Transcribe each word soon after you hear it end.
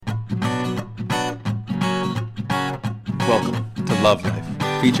Love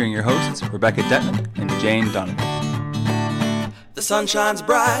Life, featuring your hosts Rebecca Detman and Jane Donovan. The sun shines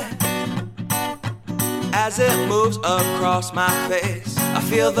bright as it moves across my face. I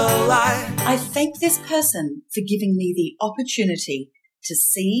feel the light. I thank this person for giving me the opportunity to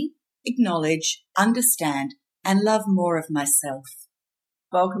see, acknowledge, understand, and love more of myself.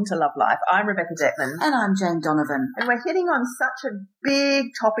 Welcome to Love Life. I'm Rebecca Detman. And I'm Jane Donovan. And we're hitting on such a big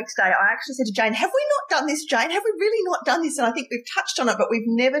topic today. I actually said to Jane, have we not done this, Jane? Have we really not done this? And I think we've touched on it, but we've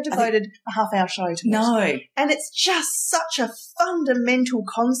never devoted a half-hour show to it. No. And it's just such a fundamental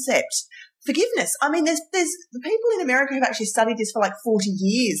concept. Forgiveness. I mean, there's people in America who've actually studied this for like 40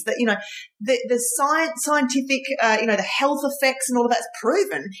 years. That, you know, the scientific, the health effects and all of that's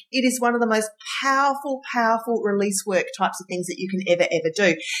proven. It is one of the most powerful release work types of things that you can ever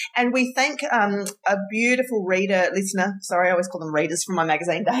do. And we thank a beautiful listener. Sorry, I always call them readers from my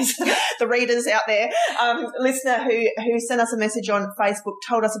magazine days. The readers out there, listener who sent us a message on Facebook,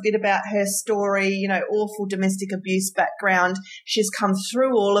 told us a bit about her story. You know, awful domestic abuse background. She's come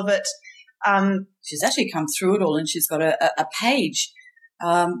through all of it. She's actually come through it all, and she's got a page,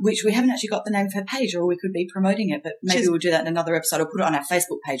 which we haven't actually got the name of her page, or we could be promoting it, but maybe we'll do that in another episode. I'll put it on our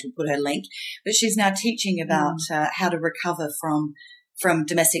Facebook page. We'll put her link. But she's now teaching about how to recover from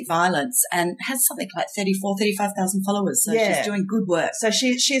domestic violence, and has something like 35,000 followers. So she's doing good work. So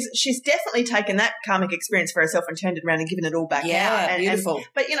she's definitely taken that karmic experience for herself and turned it around and given it all back out. Yeah, beautiful.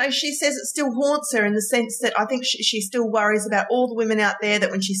 But, you know, she says it still haunts her in the sense that I think she still worries about all the women out there, that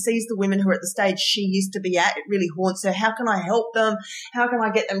when she sees the women who are at the stage she used to be at, it really haunts her. How can I help them? How can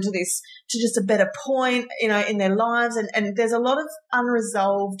I get them to just a better point, you know, in their lives? And there's a lot of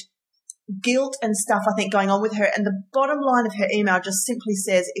unresolved guilt and stuff, I think, going on with her. And the bottom line of her email just simply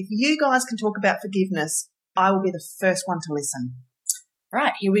says, if you guys can talk about forgiveness, I will be the first one to listen.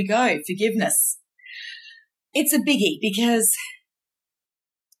 Right, here we go. Forgiveness. It's a biggie because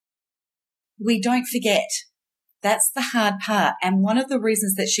we don't forget. That's the hard part. And one of the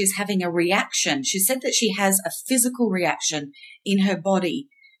reasons that she's having a reaction, she said that she has a physical reaction in her body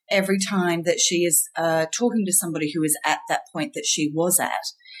every time that she is talking to somebody who is at that point that she was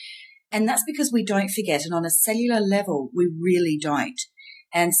at. And that's because we don't forget. And on a cellular level, we really don't.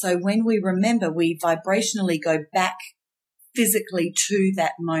 And so when we remember, we vibrationally go back physically to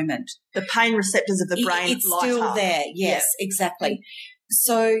that moment. The pain receptors of the brain it's still up. there. Yes, exactly.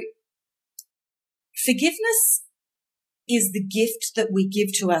 So forgiveness is the gift that we give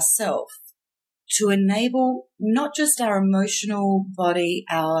to ourselves to enable not just our emotional body,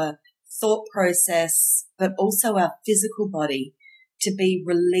 our thought process, but also our physical body to be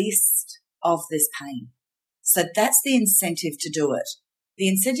released of this pain. So that's the incentive to do it. The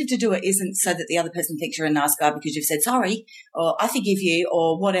incentive to do it isn't so that the other person thinks you're a nice guy because you've said sorry or I forgive you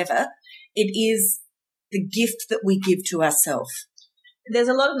or whatever. It is the gift that we give to ourselves. There's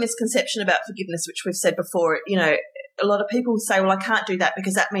a lot of misconception about forgiveness, which we've said before. You know, a lot of people say, well, I can't do that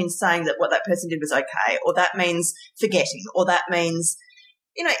because that means saying that what that person did was okay, or that means forgetting, or that means,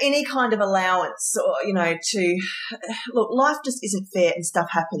 you know, any kind of allowance, or, you know, look, life just isn't fair and stuff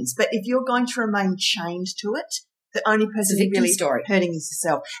happens. But if you're going to remain chained to it, the only person who's really hurting is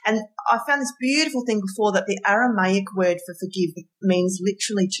yourself. And I found this beautiful thing before, that the Aramaic word for forgive means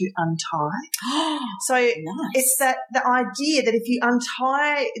literally to untie. So nice. It's the idea that if you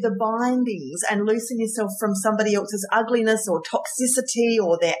untie the bindings and loosen yourself from somebody else's ugliness or toxicity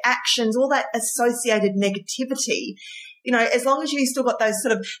or their actions, all that associated negativity, you know, as long as you still got those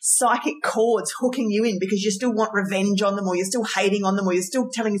sort of psychic cords hooking you in because you still want revenge on them, or you're still hating on them, or you're still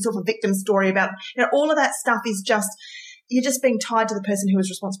telling yourself a victim story about, you know, all of that stuff is just, you're just being tied to the person who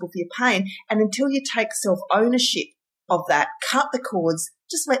is responsible for your pain. And until you take self-ownership of that, cut the cords,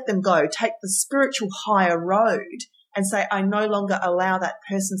 just let them go, take the spiritual higher road and say, I no longer allow that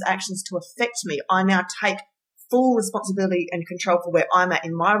person's actions to affect me. I now take full responsibility and control for where I'm at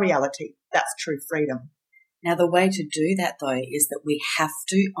in my reality. That's true freedom. Now, the way to do that, though, is that we have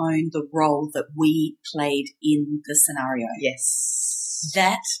to own the role that we played in the scenario. Yes.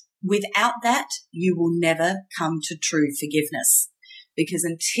 Without that, you will never come to true forgiveness. Because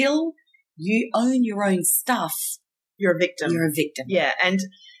until you own your own stuff, you're a victim. You're a victim. Yeah,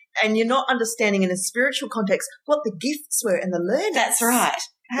 and you're not understanding in a spiritual context what the gifts were and the learnings. That's right.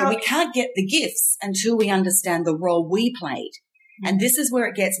 We can't get the gifts until we understand the role we played. And this is where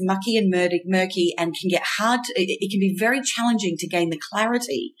it gets mucky and murky and can get hard. It can be very challenging to gain the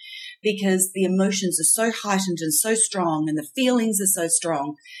clarity because the emotions are so heightened and so strong and the feelings are so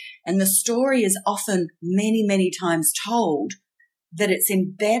strong. And the story is often many, many times told that it's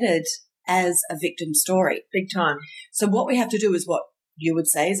embedded as a victim story. Big time. So what we have to do is what you would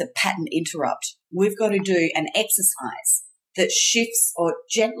say is a pattern interrupt. We've got to do an exercise that shifts or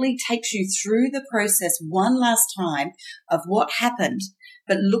gently takes you through the process one last time of what happened,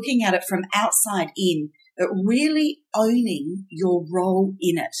 but looking at it from outside in, but really owning your role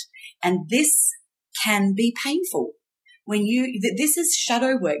in it. And this can be painful. This is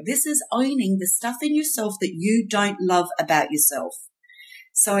shadow work. This is owning the stuff in yourself that you don't love about yourself.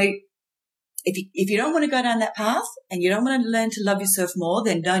 So if you don't want to go down that path and you don't want to learn to love yourself more,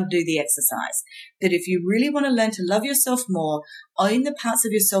 then don't do the exercise. But if you really want to learn to love yourself more, own the parts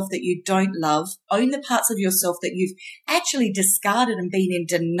of yourself that you don't love, own the parts of yourself that you've actually discarded and been in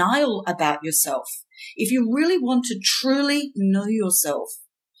denial about yourself. If you really want to truly know yourself,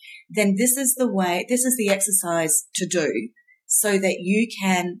 then this is the exercise to do so that you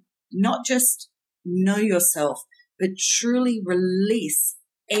can not just know yourself, but truly release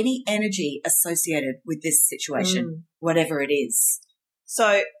any energy associated with this situation, whatever it is.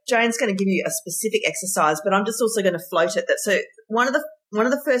 So Jane's going to give you a specific exercise, but I'm just also going to float it. So one of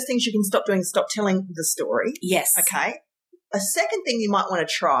the first things you can stop doing is stop telling the story. Yes. Okay. A second thing you might want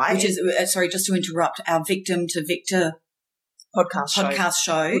to try, which is sorry, just to interrupt, our Victim to Victor podcast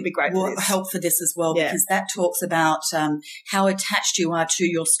show would be great will help for this as well, because that talks about how attached you are to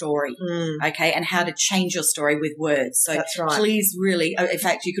your story, okay, and how to change your story with words. So that's right. Please really, in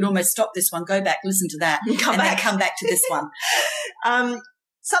fact, you can almost stop this one, go back, listen to that, and then come back to this one.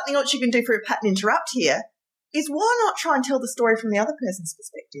 Something else you can do for a pattern interrupt here is why not try and tell the story from the other person's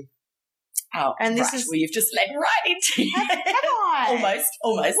perspective? Oh, and this is, well, you've just led right into it. Have I?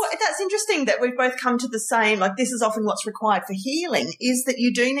 Almost. Well, that's interesting that we've both come to the same, like this is often what's required for healing, is that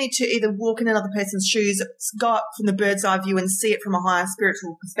you do need to either walk in another person's shoes, go up from the bird's eye view and see it from a higher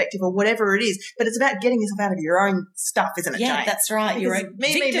spiritual perspective or whatever it is. But it's about getting yourself out of your own stuff, isn't it, Yeah, Jane? that's right. Because Your own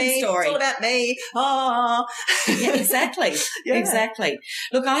me, story. It's all about me. Oh. Yeah, exactly. Yeah. Exactly.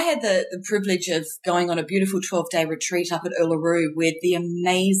 Look, I had the privilege of going on a beautiful 12-day retreat up at Uluru with the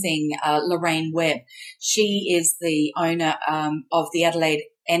amazing Lorraine Webb. She is the owner of the Adelaide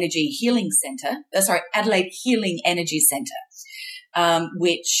Energy Healing Centre. Adelaide Healing Energy Centre,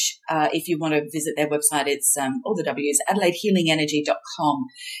 which if you want to visit their website, it's all the W's, AdelaideHealingEnergy.com.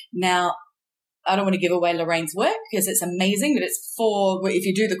 Now, I don't want to give away Lorraine's work because it's amazing, but it's if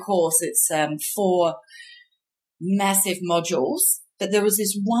you do the course, it's 4 massive modules. But there was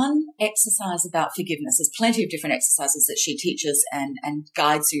this one exercise about forgiveness. There's plenty of different exercises that she teaches and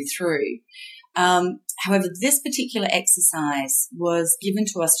guides you through. However, this particular exercise was given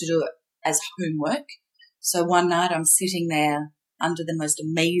to us to do it as homework. So one night I'm sitting there under the most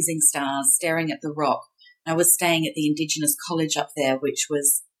amazing stars staring at the rock. I was staying at the Indigenous College up there, which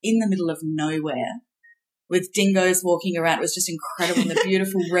was in the middle of nowhere with dingoes walking around. It was just incredible. The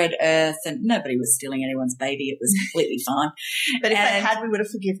beautiful red earth, and nobody was stealing anyone's baby. It was completely fine. But if they had, we would have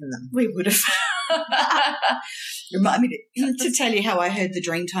forgiven them. We would have. Remind me to tell you how I heard the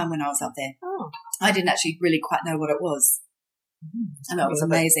Dreamtime when I was up there. Oh. I didn't actually really quite know what it was. I know, it was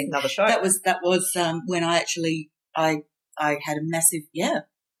amazing. Another show. That was when I had a massive,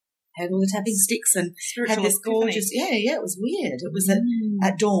 had all the tapping sticks and spiritual had this gorgeous, it was weird. It was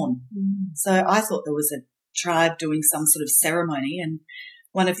at dawn. So I thought there was a tribe doing some sort of ceremony, and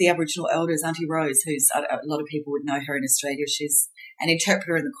one of the Aboriginal elders, Auntie Rose, who's a lot of people would know her in Australia. She's an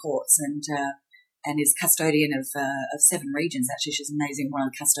interpreter in the courts and is custodian of 7 regions. Actually, she's amazing, one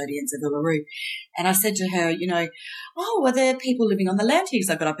of the custodians of Uluru. And I said to her, are there people living on the land here?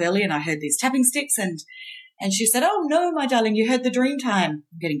 Because I got up early and I heard these tapping sticks, and she said, oh, no, my darling, you heard the Dreamtime. I'm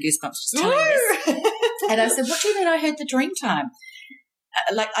getting goosebumps just telling this. And I said, what do you mean I heard the Dreamtime?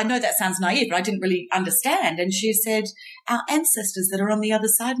 I know that sounds naive, but I didn't really understand. And she said, our ancestors that are on the other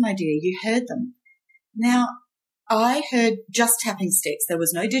side, my dear, you heard them. Now, I heard just tapping sticks. There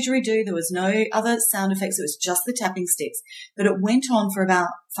was no didgeridoo. There was no other sound effects. It was just the tapping sticks. But it went on for about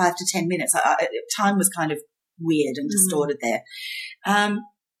 5 to 10 minutes. Time was kind of weird and distorted there.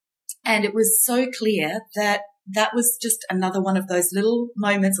 And it was so clear that was just another one of those little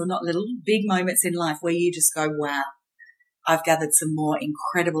moments, or not little, big moments in life where you just go, wow, I've gathered some more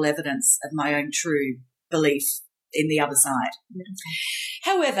incredible evidence of my own true belief in the other side.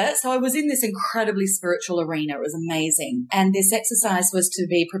 However, so I was in this incredibly spiritual arena. It was amazing. And this exercise was to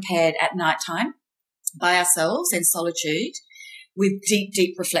be prepared at nighttime by ourselves in solitude with deep,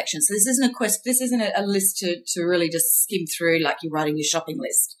 deep reflection. So this isn't a quest. This isn't a list to really just skim through like you're writing your shopping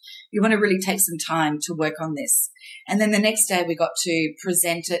list. You want to really take some time to work on this. And then the next day we got to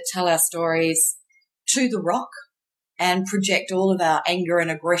present it, tell our stories to the rock and project all of our anger and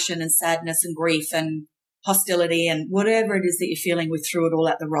aggression and sadness and grief and hostility and whatever it is that you're feeling. We threw it all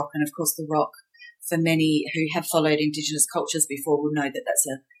at the rock. And, of course, the rock, for many who have followed Indigenous cultures before, will know that that's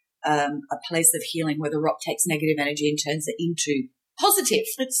a a place of healing where the rock takes negative energy and turns it into positive.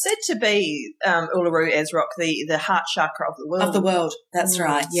 It's said to be Uluru as rock, the heart chakra of the world. Of the world, that's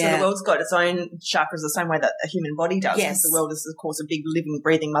right. Yeah. So the world's got its own chakras the same way that a human body does. Yes. Because the world is, of course, a big living,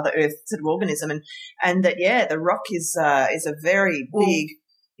 breathing Mother Earth sort of organism, and that the rock is a very big.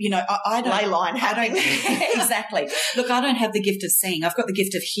 You know, I don't. Ley line happening. Exactly. Look, I don't have the gift of seeing. I've got the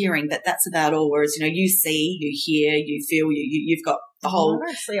gift of hearing, but that's about all. Whereas, you know, you see, you hear, you feel, you've got the whole I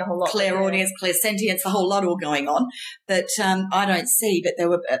don't see a whole lot. clairaudience, clairsentience, the whole lot all going on. But I don't see. But there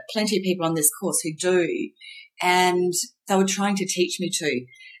were plenty of people on this course who do, and they were trying to teach me to,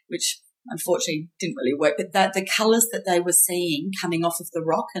 which unfortunately didn't really work. But the colours that they were seeing coming off of the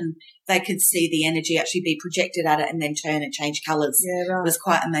rock, and they could see the energy actually be projected at it and then turn and change colours. Yeah, right. It was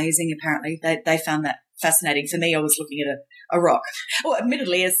quite amazing, apparently. They found that fascinating. For me, I was looking at a rock. Well,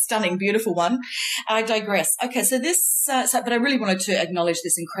 admittedly, a stunning, beautiful one. I digress. Okay, so this, but I really wanted to acknowledge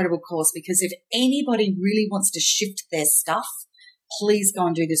this incredible course, because if anybody really wants to shift their stuff, please go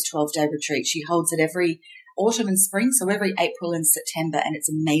and do this 12-day retreat. She holds it every autumn and spring, so every April and September, and it's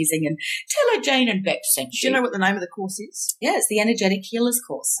amazing. And tell her Jane and Beck sent you. Do you know what the name of the course is? Yeah, it's the Energetic Healers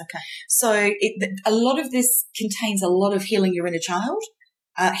course. Okay. So a lot of this contains a lot of healing your inner child.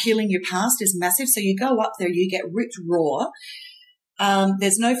 Healing your past is massive. So you go up there, you get ripped raw.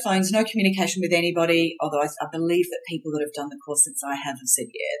 There's no phones, no communication with anybody, although I believe that people that have done the course since I have said,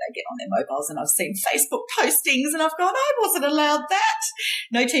 yeah, they get on their mobiles, and I've seen Facebook postings and I've gone, I wasn't allowed that.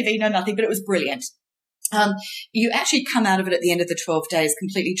 No TV, no nothing, but it was brilliant. You actually come out of it at the end of the 12 days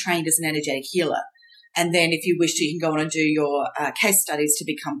completely trained as an energetic healer. And then if you wish to, you can go on and do your case studies to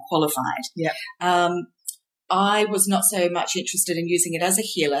become qualified. Yeah. I was not so much interested in using it as a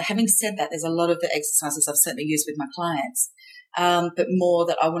healer. Having said that, there's a lot of the exercises I've certainly used with my clients, but more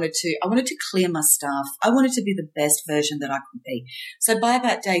that I wanted to clear my stuff. I wanted to be the best version that I could be. So by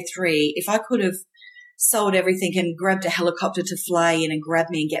about day 3, if I could have sold everything and grabbed a helicopter to fly in and grab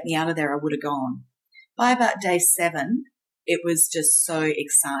me and get me out of there, I would have gone. By about day 7, it was just so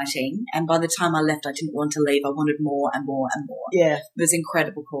exciting. And by the time I left, I didn't want to leave. I wanted more and more and more. Yeah. It was an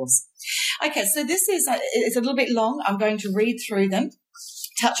incredible course. Okay, so this is it's a little bit long. I'm going to read through them,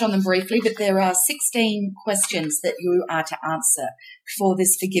 touch on them briefly, but there are 16 questions that you are to answer for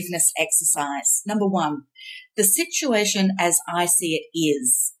this forgiveness exercise. Number 1, the situation as I see it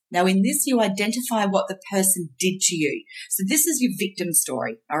is. Now, in this, you identify what the person did to you. So this is your victim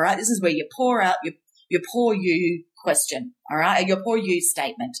story, all right? This is where you pour out your poor you question, all right? Your poor you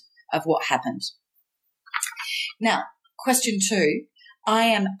statement of what happened. Now, question 2, I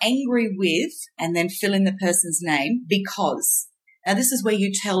am angry with, and then fill in the person's name, because. Now, this is where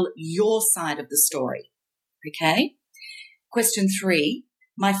you tell your side of the story, okay? Question 3,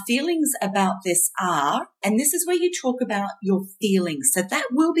 my feelings about this are, and this is where you talk about your feelings. So that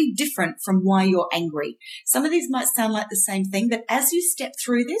will be different from why you're angry. Some of these might sound like the same thing, but as you step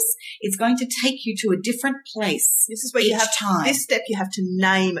through this, it's going to take you to a different place. This is where this step you have to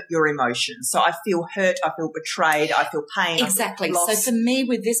name your emotions. So I feel hurt, I feel betrayed, I feel pain. Exactly. I feel lost. So for me,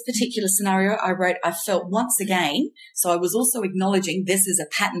 with this particular scenario, I wrote, I felt once again, so I was also acknowledging this is a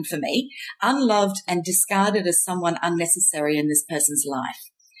pattern for me, unloved and discarded as someone unnecessary in this person's life.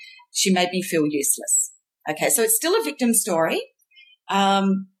 She made me feel useless. Okay, so it's still a victim story, but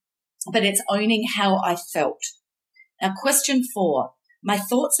it's owning how I felt. Now, question 4, my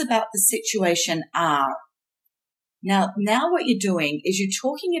thoughts about the situation are. Now what you're doing is you're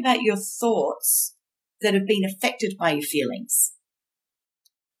talking about your thoughts that have been affected by your feelings.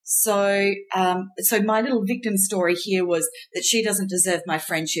 So my little victim story here was that she doesn't deserve my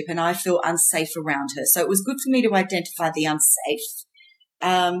friendship and I feel unsafe around her. So it was good for me to identify the unsafe.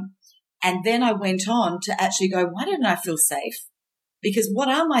 And then I went on to actually go, why didn't I feel safe? Because what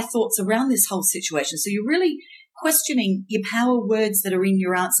are my thoughts around this whole situation? So you're really questioning your power words that are in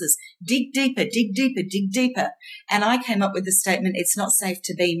your answers. Dig deeper, dig deeper, dig deeper. And I came up with the statement, it's not safe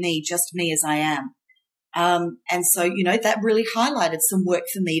to be me, just me as I am. And so, that really highlighted some work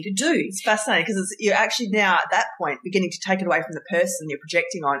for me to do. It's fascinating because you're actually now at that point beginning to take it away from the person you're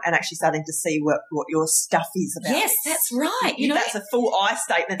projecting on and actually starting to see what your stuff is about. Yes, that's right. That's a full I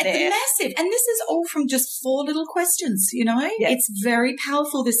statement there. It's massive. And this is all from just 4 little questions, Yeah. It's very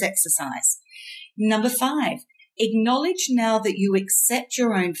powerful, this exercise. Number 5, acknowledge now that you accept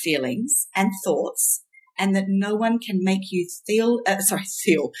your own feelings and thoughts and that no one can make you feel,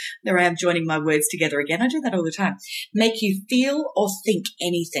 there I am joining my words together again. I do that all the time. Make you feel or think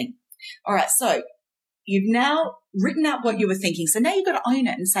anything. All right, so you've now written out what you were thinking. So now you've got to own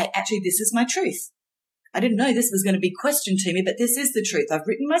it and say, actually, this is my truth. I didn't know this was going to be questioned to me, but this is the truth. I've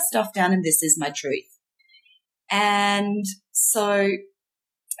written my stuff down and this is my truth. And so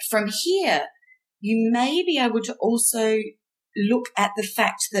from here, you may be able to also look at the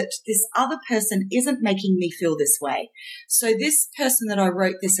fact that this other person isn't making me feel this way. So this person that I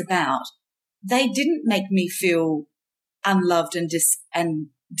wrote this about, they didn't make me feel unloved and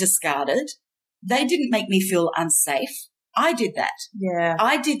discarded. They didn't make me feel unsafe. I did that. Yeah.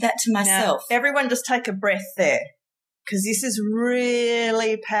 I did that to myself. Now, everyone just take a breath there, because this is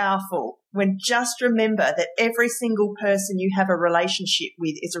really powerful. When just remember that every single person you have a relationship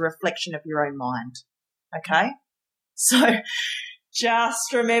with is a reflection of your own mind. Okay? So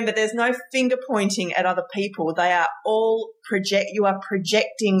just remember there's no finger pointing at other people. They are all you are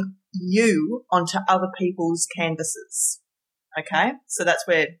projecting you onto other people's canvases. Okay? So that's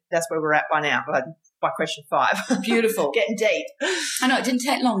where we're at by now, by question 5. Beautiful. Getting deep. I know, it didn't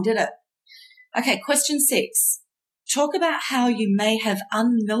take long, did it? Okay, question 6. Talk about how you may have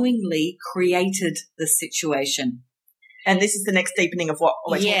unknowingly created the situation. And this is the next deepening of what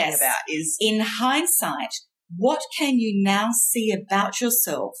we're talking about is, in hindsight, what can you now see about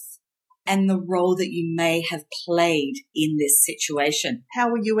yourself and the role that you may have played in this situation? how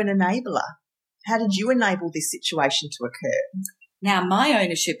were you an enabler? How did you enable this situation to occur? Now, my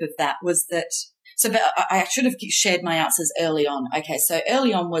ownership of that was that, but I should have shared my answers early on. Okay, so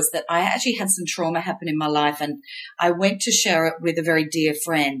early on was that I actually had some trauma happen in my life, and I went to share it with a very dear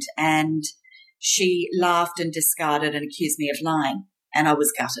friend, and she laughed and discarded and accused me of lying, and I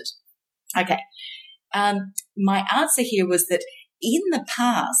was gutted. Okay. My answer here was that in the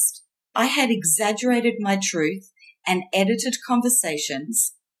past, I had exaggerated my truth and edited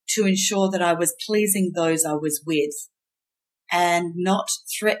conversations to ensure that I was pleasing those I was with and not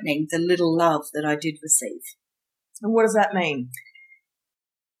threatening the little love that I did receive. And what does that mean?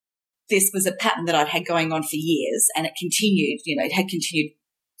 This was a pattern that I'd had going on for years, and it continued, it had continued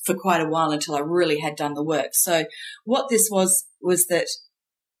for quite a while until I really had done the work. So what this was that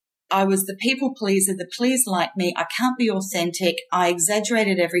I was the people pleaser, the please like me. I can't be authentic. I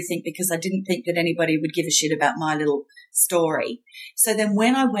exaggerated everything because I didn't think that anybody would give a shit about my little story. So then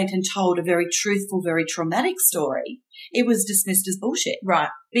when I went and told a very truthful, very traumatic story, it was dismissed as bullshit. Right.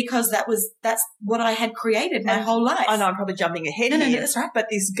 Because that's what I had created my whole life. I know I'm probably jumping ahead No, here. that's right. But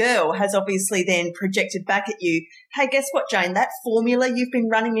this girl has obviously then projected back at you, hey, guess what, Jane? That formula you've been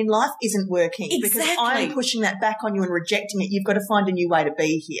running in life isn't working. Exactly. Because I'm pushing that back on you and rejecting it. You've got to find a new way to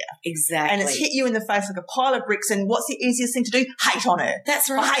be here. Exactly. And it's hit you in the face like a pile of bricks, and what's the easiest thing to do? Hate on her. That's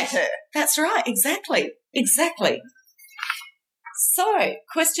right. I hate her. That's right. Exactly. So,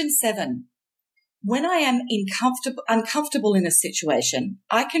 question 7. When I am uncomfortable in a situation,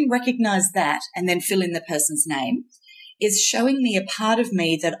 I can recognize that and then fill in the person's name is showing me a part of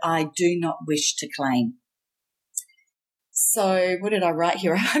me that I do not wish to claim. So what did I write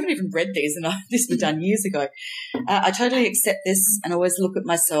here? I haven't even read these, and this was done years ago. I totally accept this and always look at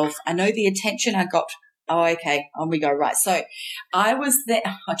myself. I know the attention I got. Oh, okay. On we go. Right. So I was there.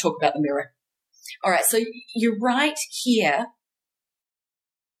 I talk about the mirror. All right. So you're right here.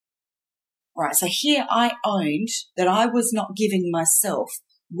 All right, so here I owned that I was not giving myself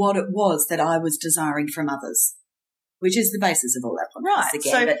what it was that I was desiring from others, which is the basis of all that podcast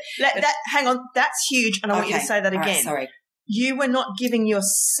again. So hang on, that's huge, and I want you to say that again. Right, sorry. You were not giving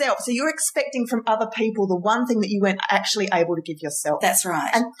yourself. So you're expecting from other people the one thing that you weren't actually able to give yourself. That's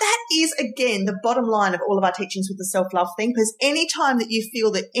right. And that is, again, the bottom line of all of our teachings with the self-love thing, because any time that you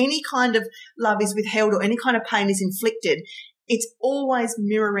feel that any kind of love is withheld or any kind of pain is inflicted, it's always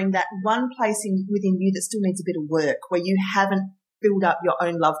mirroring that one place within you that still needs a bit of work, where you haven't built up your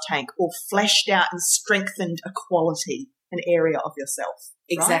own love tank or fleshed out and strengthened a quality, an area of yourself.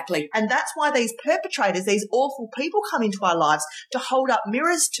 Exactly. Right? And that's why these perpetrators, these awful people come into our lives to hold up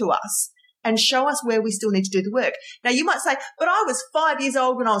mirrors to us and show us where we still need to do the work. Now, you might say, but I was 5 years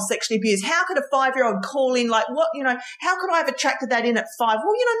old when I was sexually abused. How could a 5-year-old call in how could I have attracted that in at 5?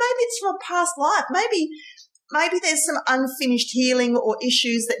 Well, maybe it's from a past life. Maybe there's some unfinished healing or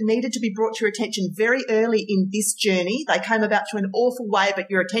issues that needed to be brought to your attention very early in this journey. They came about to an awful way, but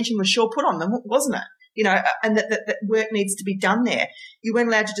your attention was sure put on them, wasn't it? And that work needs to be done there. You weren't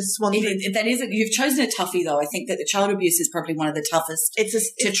allowed to just swan through. You've chosen a toughie, though. I think that the child abuse is probably one of the toughest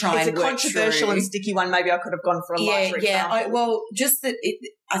to try and work through. It's a controversial and sticky one. Maybe I could have gone for a lighter example.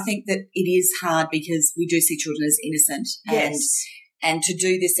 I think that it is hard because we do see children as innocent. Yes. And to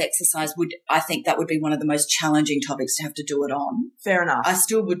do this exercise I think that would be one of the most challenging topics to have to do it on. Fair enough. I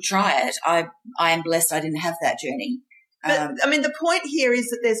still would try it. I am blessed I didn't have that journey. But, the point here is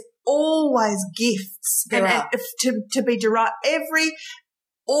that there's always gifts to be derived. Every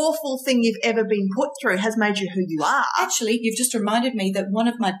awful thing you've ever been put through has made you who you are. Actually, you've just reminded me that one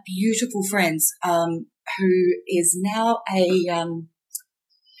of my beautiful friends, who is now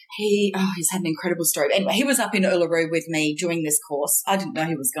He's had an incredible story. Anyway, he was up in Uluru with me doing this course. I didn't know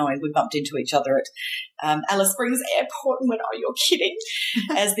he was going. We bumped into each other at Alice Springs Airport and went, oh, you're kidding.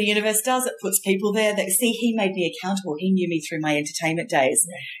 As the universe does, it puts people there that, see, he made me accountable. He knew me through my entertainment days.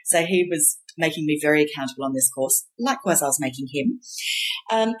 Yeah. So he was making me very accountable on this course. Likewise, I was making him.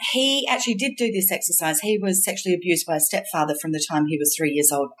 He actually did do this exercise. He was sexually abused by a stepfather from the time he was 3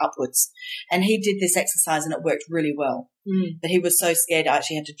 years old upwards. And he did this exercise and it worked really well. But he was so scared I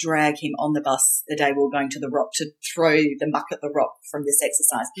actually had to drag him on the bus the day we were going to the rock to throw the muck at the rock from this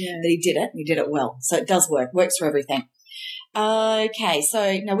exercise. Yeah. But he did it. He did it well. So it does work. Works for everything. Okay.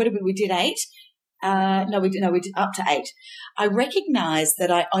 So now what did we did 8. We did up to 8. I recognize that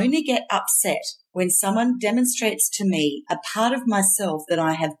I only get upset when someone demonstrates to me a part of myself that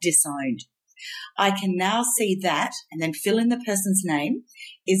I have disowned. I can now see that, and then fill in the person's name,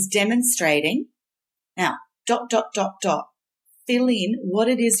 is demonstrating. Now, ... Fill in what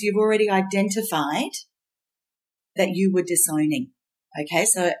it is you've already identified that you were disowning. Okay,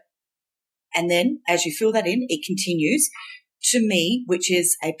 so, and then as you fill that in, it continues to me, which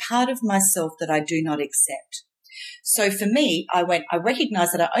is a part of myself that I do not accept. So for me, I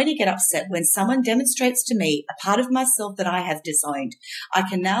recognize that I only get upset when someone demonstrates to me a part of myself that I have disowned. I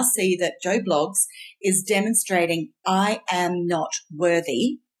can now see that Joe Bloggs is demonstrating I am not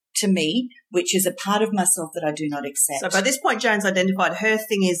worthy to me, which is a part of myself that I do not accept. So by this point, Joan's identified her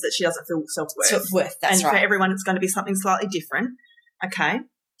thing is that she doesn't feel self-worth. Self-worth, that's right. And for everyone, it's going to be something slightly different. Okay.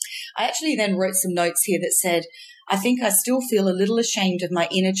 I actually then wrote some notes here that said, I think I still feel a little ashamed of my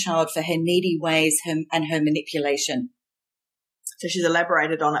inner child for her needy ways and her manipulation. So she's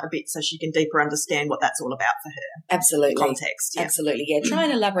elaborated on it a bit so she can deeper understand what that's all about for her. Absolutely. Context. Yeah. Absolutely, yeah. Try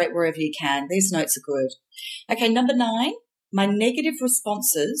and elaborate wherever you can. These notes are good. Okay, number 9. My negative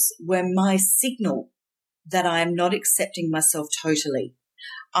responses were my signal that I am not accepting myself totally.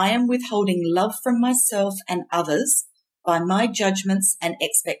 I am withholding love from myself and others by my judgments and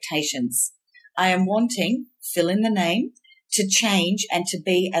expectations. I am wanting, fill in the name, to change and to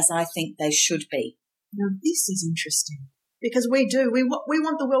be as I think they should be. Now, this is interesting. Because we do. We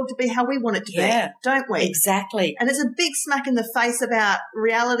want the world to be how we want it to be, don't we? Exactly. And it's a big smack in the face about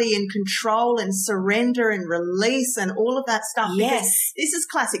reality and control and surrender and release and all of that stuff. Yes. This is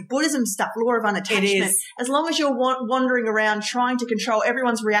classic Buddhism stuff, law of unattachment. It is. As long as you're wandering around trying to control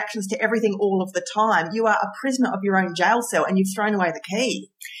everyone's reactions to everything all of the time, you are a prisoner of your own jail cell and you've thrown away the key.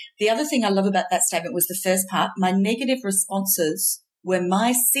 The other thing I love about that statement was the first part. My negative responses were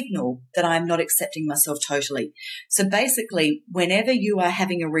my signal that I'm not accepting myself totally. So basically, whenever you are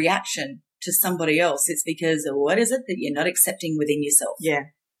having a reaction to somebody else, it's because of what is it that you're not accepting within yourself? Yeah.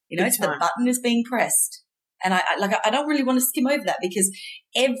 You know, it's the button is being pressed. And I don't really want to skim over that because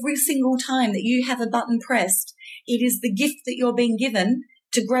every single time that you have a button pressed, it is the gift that you're being given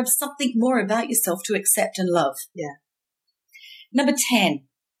to grab something more about yourself to accept and love. Yeah. Number 10.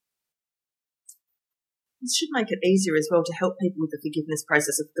 This should make it easier as well to help people with the forgiveness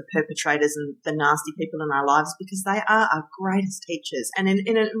process of the perpetrators and the nasty people in our lives because they are our greatest teachers. And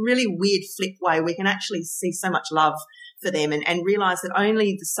in a really weird flip way, we can actually see so much love for them and realise that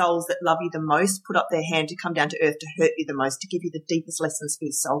only the souls that love you the most put up their hand to come down to earth to hurt you the most, to give you the deepest lessons for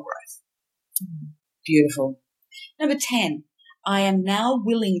your soul growth. Beautiful. Number 10, I am now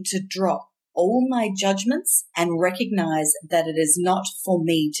willing to drop all my judgments and recognise that it is not for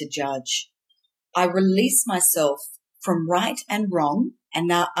me to judge. I release myself from right and wrong and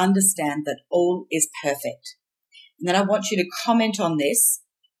now understand that all is perfect. And then I want you to comment on this.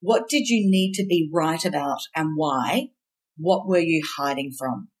 What did you need to be right about and why? What were you hiding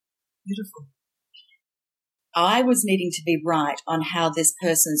from? Beautiful. I was needing to be right on how this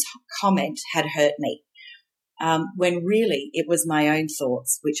person's comment had hurt me, when really it was my own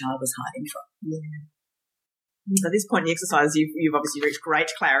thoughts which I was hiding from. Yeah. So at this point in the exercise, you've obviously reached great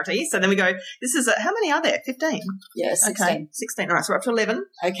clarity. So then we go, this is how many are there? 15? Yeah, 16. Okay, 16. All right, so we're up to 11.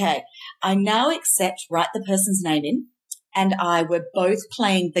 Okay. I now accept, write the person's name in, and I were both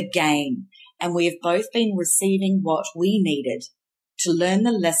playing the game, and we have both been receiving what we needed to learn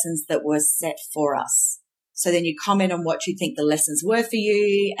the lessons that were set for us. So then you comment on what you think the lessons were for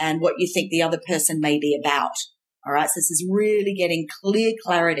you and what you think the other person may be about. All right, so this is really getting clear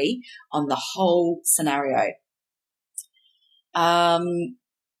clarity on the whole scenario. I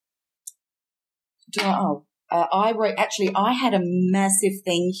had a massive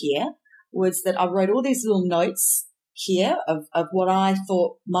thing here, was that I wrote all these little notes here of what I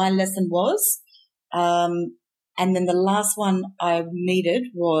thought my lesson was. And then the last one I needed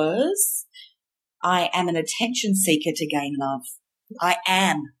was, I am an attention seeker to gain love. I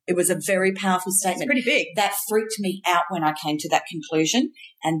am. It was a very powerful statement. It's pretty big. That freaked me out when I came to that conclusion.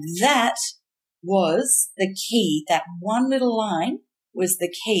 And that was the key. That one little line was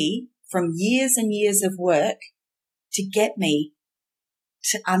the key from years and years of work to get me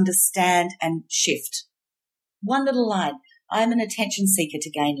to understand and shift. One little line. I am an attention seeker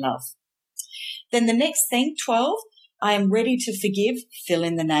to gain love. Then the next thing, 12, I am ready to forgive, fill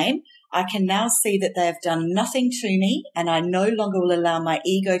in the name. I can now see that they have done nothing to me, and I no longer will allow my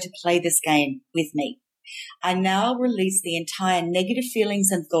ego to play this game with me. I now release the entire negative feelings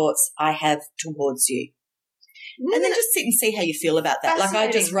and thoughts I have towards you. And then just sit and see how you feel about that. Like I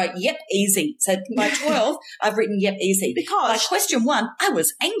just wrote, yep, easy. So by 12, I've written, yep, easy. Because by question 1, I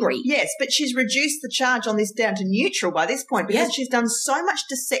was angry. Yes, but she's reduced the charge on this down to neutral by this point because she's done so much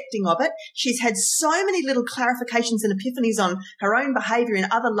dissecting of it. She's had so many little clarifications and epiphanies on her own behaviour and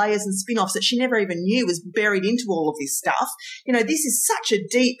other layers and spin-offs that she never even knew was buried into all of this stuff. You know, this is such a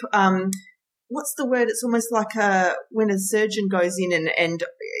deep what's the word? It's almost like when a surgeon goes in and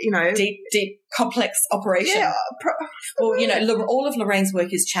you know. Deep, complex operation. Yeah. Well, you know, all of Lorraine's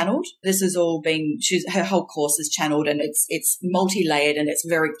work is channeled. This has all been, her whole course is channeled and it's multi-layered and it's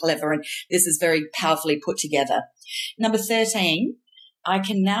very clever and this is very powerfully put together. Number 13, I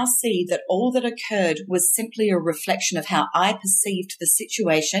can now see that all that occurred was simply a reflection of how I perceived the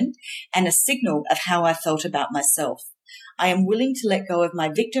situation and a signal of how I felt about myself. I am willing to let go of my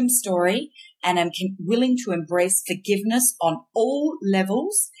victim story and I'm willing to embrace forgiveness on all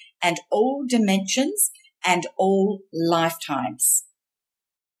levels and all dimensions and all lifetimes.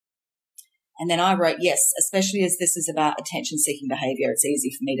 And then I wrote, yes, especially as this is about attention-seeking behaviour, it's easy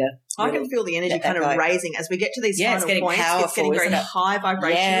for me to... I can feel the energy kind of raising as we get to these final points. Powerful, it's getting very high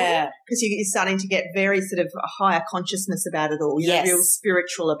vibrational because you're starting to get very sort of higher consciousness about it all. You're real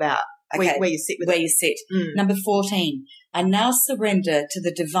spiritual about where you sit with where it. you sit. Number 14, I now surrender to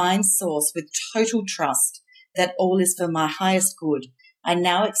the divine source with total trust that all is for my highest good. I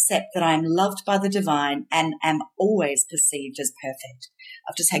now accept that I am loved by the divine and am always perceived as perfect.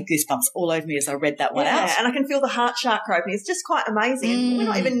 I've just had goosebumps all over me as I read that one out. And I can feel the heart chakra opening. It's just quite amazing. We're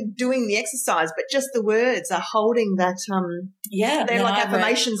not even doing the exercise, but just the words are holding that. They're like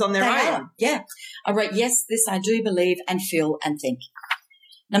affirmations on their own. Yeah. I wrote, yes, this I do believe and feel and think.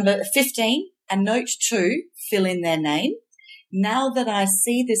 Number 15, a note 2, fill in their name. Now that I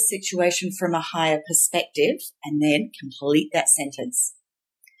see this situation from a higher perspective, and then complete that sentence.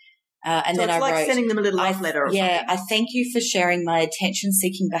 And so then it's I wrote, sending them a little love letter or something. I thank you for sharing my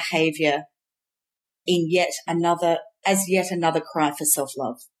attention-seeking behaviour in yet another cry for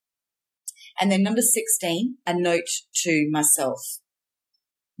self-love. And then number 16, a note to myself.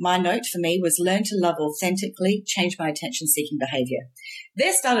 My note for me was learn to love authentically, change my attention-seeking behaviour.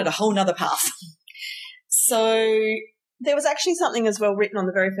 There started a whole nother path. So there was actually something as well written on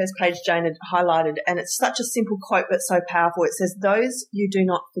the very first page Jane had highlighted, and it's such a simple quote but so powerful. It says, those you do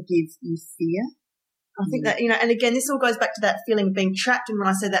not forgive, you fear. I think that, you know, and again, this all goes back to that feeling of being trapped. And when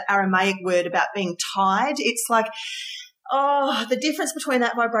I said that Aramaic word about being tied, it's like, oh, the difference between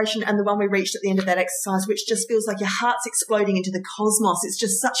that vibration and the one we reached at the end of that exercise, which just feels like your heart's exploding into the cosmos. It's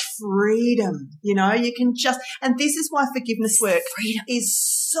just such freedom, you know, you can just, and this is why forgiveness work is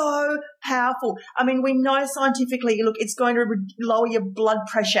so powerful. I mean, we know scientifically, look, it's going to lower your blood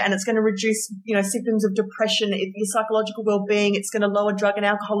pressure and it's going to reduce, you know, symptoms of depression, your psychological well-being. It's going to lower drug and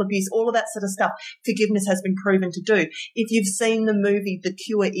alcohol abuse, all of that sort of stuff. Forgiveness has been proven to do. If you've seen the movie The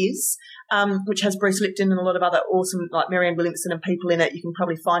Cure Is, which has Bruce Lipton and a lot of other awesome, like Marianne Williamson and people in it. You can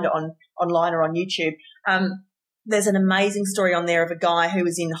probably find it online or on YouTube. There's an amazing story on there of a guy who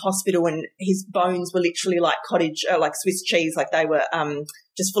was in hospital and his bones were literally like like Swiss cheese, like they were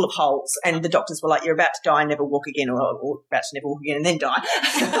just full of holes. And the doctors were like, "You're about to die and never walk again, or about to never walk again and then die."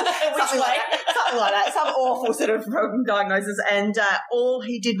 Something like that. Some awful sort of diagnosis. And all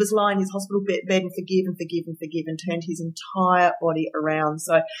he did was lie in his hospital bed and forgive and turned his entire body around.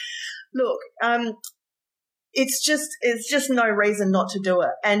 So, look, it's just no reason not to do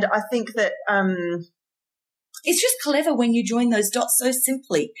it. And I think that it's just clever when you join those dots so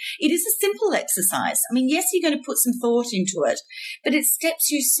simply. It is a simple exercise. I mean, yes, you're going to put some thought into it, but it steps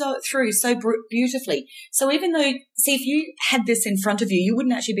you through so beautifully. So even though, see, if you had this in front of you, you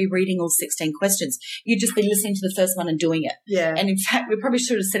wouldn't actually be reading all 16 questions. You'd just be listening to the first one and doing it. Yeah. And in fact, we probably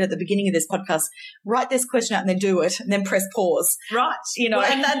should have said at the beginning of this podcast, write this question out and then do it and then press pause. Right. You know,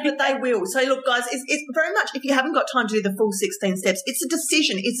 well, but they will. So look, guys, it's very much, if you haven't got time to do the full 16 steps, it's a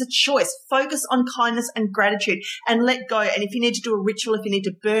decision. It's a choice. Focus on kindness and gratitude. gratitude and let go. And if you need to do a ritual, if you need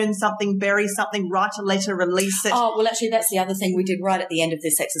to burn something, bury something, write a letter, release it. Oh, well, actually, that's the other thing we did right at the end of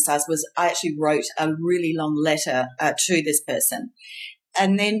this exercise was I actually wrote a really long letter to this person,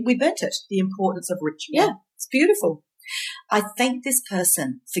 and then we burnt it. The importance of ritual. Yeah, it's beautiful. I thank this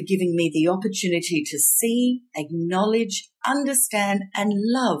person for giving me the opportunity to see, acknowledge, understand, and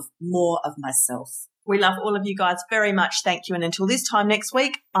love more of myself. We love all of you guys very much. Thank you. And until this time next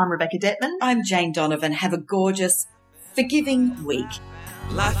week, I'm Rebecca Detman. I'm Jane Donovan. Have a gorgeous, forgiving week.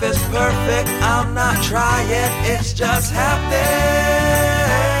 Life is perfect, I'm not trying, it's just happening.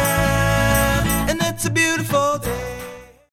 And it's a beautiful day.